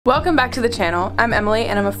Welcome back to the channel. I'm Emily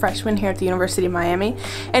and I'm a freshman here at the University of Miami,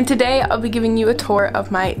 and today I'll be giving you a tour of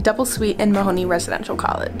my double suite in Mahoney Residential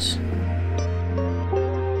College.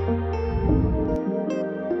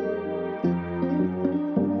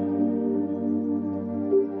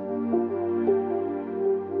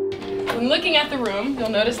 When looking at the room, you'll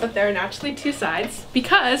notice that there are naturally two sides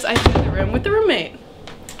because I share the room with the roommate.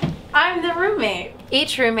 I'm the roommate.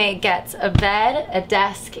 Each roommate gets a bed, a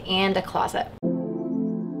desk, and a closet.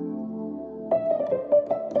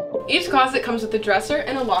 Each closet comes with a dresser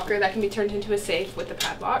and a locker that can be turned into a safe with a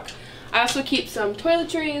padlock. I also keep some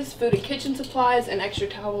toiletries, food and kitchen supplies, and extra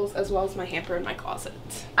towels, as well as my hamper in my closet.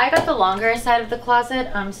 I got the longer side of the closet,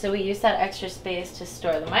 so we use that extra space to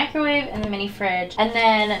store the microwave and the mini fridge. And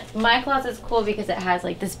then my closet's cool because it has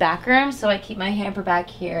like this back room, so I keep my hamper back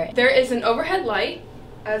here. There is an overhead light,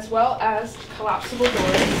 as well as collapsible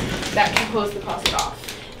doors that can close the closet off.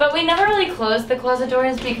 But we never really close the closet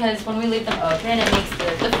doors because when we leave them open, it makes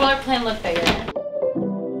the floor plan look bigger.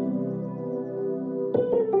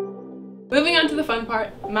 Moving on to the fun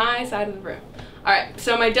part, my side of the room. Alright,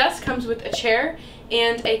 so my desk comes with a chair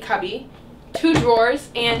and a cubby, 2 drawers,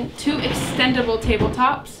 and 2 extendable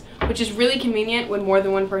tabletops, which is really convenient when more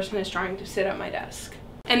than one person is trying to sit at my desk.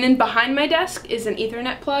 And then behind my desk is an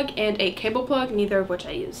Ethernet plug and a cable plug, neither of which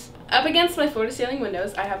I use. Up against my floor-to-ceiling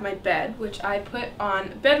windows, I have my bed, which I put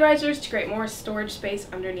on bed risers to create more storage space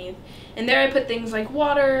underneath. And there I put things like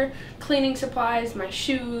water, cleaning supplies, my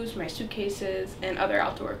shoes, my suitcases, and other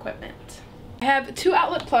outdoor equipment. I have 2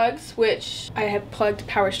 outlet plugs, which I have plugged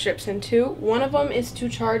power strips into. One of them is to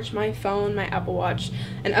charge my phone, my Apple Watch,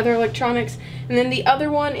 and other electronics, and then the other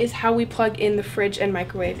one is how we plug in the fridge and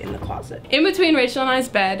microwave in the closet. In between Rachel and I's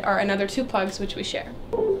bed are another 2 plugs, which we share.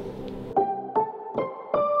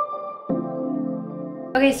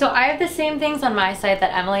 Okay, so I have the same things on my side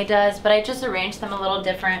that Emily does, but I just arranged them a little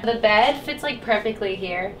different. The bed fits like perfectly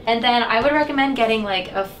here. And then I would recommend getting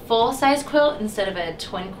like a full-size quilt instead of a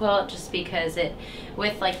twin quilt, just because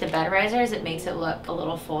with like the bed risers, it makes it look a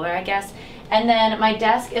little fuller, I guess. And then my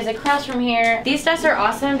desk is across from here. These desks are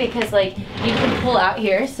awesome because like you can pull out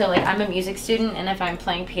here. So like I'm a music student, and if I'm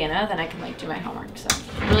playing piano, then I can like do my homework. So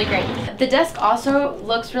really great. The desk also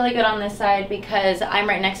looks really good on this side because I'm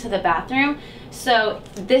right next to the bathroom. So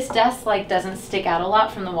this desk like doesn't stick out a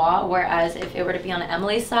lot from the wall, whereas if it were to be on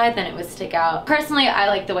Emily's side, then it would stick out. Personally, I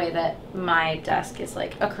like the way that my desk is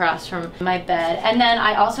like across from my bed. And then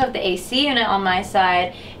I also have the AC unit on my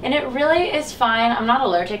side, and it really is fine. I'm not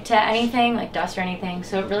allergic to anything like dust or anything,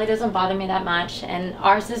 so it really doesn't bother me that much. And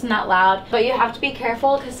ours isn't that loud, but you have to be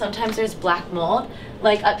careful because sometimes there's black mold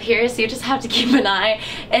like up here, so you just have to keep an eye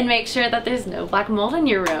and make sure that there's no black mold in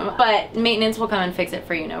your room. But maintenance will come and fix it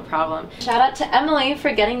for you, no problem. Shout out to Emily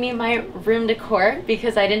for getting me my room decor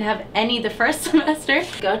because I didn't have any the first semester.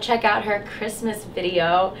 Go check out her Christmas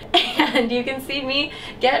video and you can see me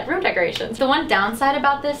get room decorations. The one downside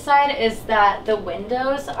about this side is that the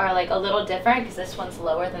windows are like a little different because this one's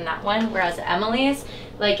lower than that one, whereas Emily's,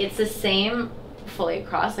 like it's the same fully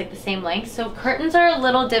across, like the same length. So curtains are a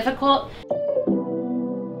little difficult.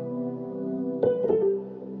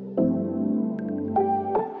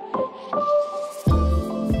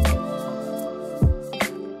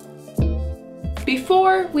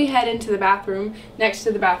 Before we head into the bathroom, next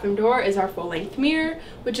to the bathroom door is our full-length mirror,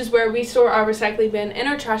 which is where we store our recycling bin and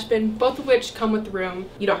our trash bin, both of which come with the room.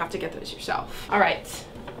 You don't have to get those yourself. Alright,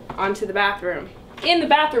 on to the bathroom. In the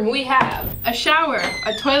bathroom we have a shower,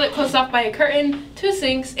 a toilet closed off by a curtain, 2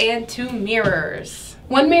 sinks, and 2 mirrors.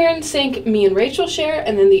 One mirror and sink me and Rachel share,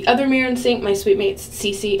 and then the other mirror and sink my sweet mates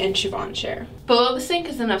Cece and Siobhan share. Below the sink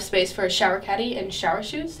is enough space for a shower caddy and shower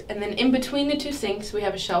shoes, and then in between the 2 sinks we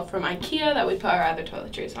have a shelf from IKEA that we put our other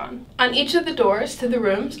toiletries on. On each of the doors to the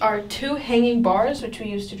rooms are 2 hanging bars which we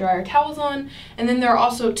use to dry our towels on, and then there are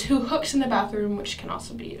also 2 hooks in the bathroom which can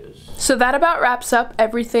also be used. So that about wraps up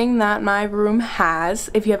everything that my room has.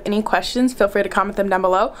 If you have any questions, feel free to comment them down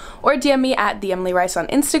below or DM me at the Emily Rice on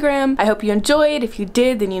Instagram. I hope you enjoyed. If you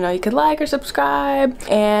did, then you know you could like or subscribe,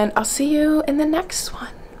 and I'll see you in the next one.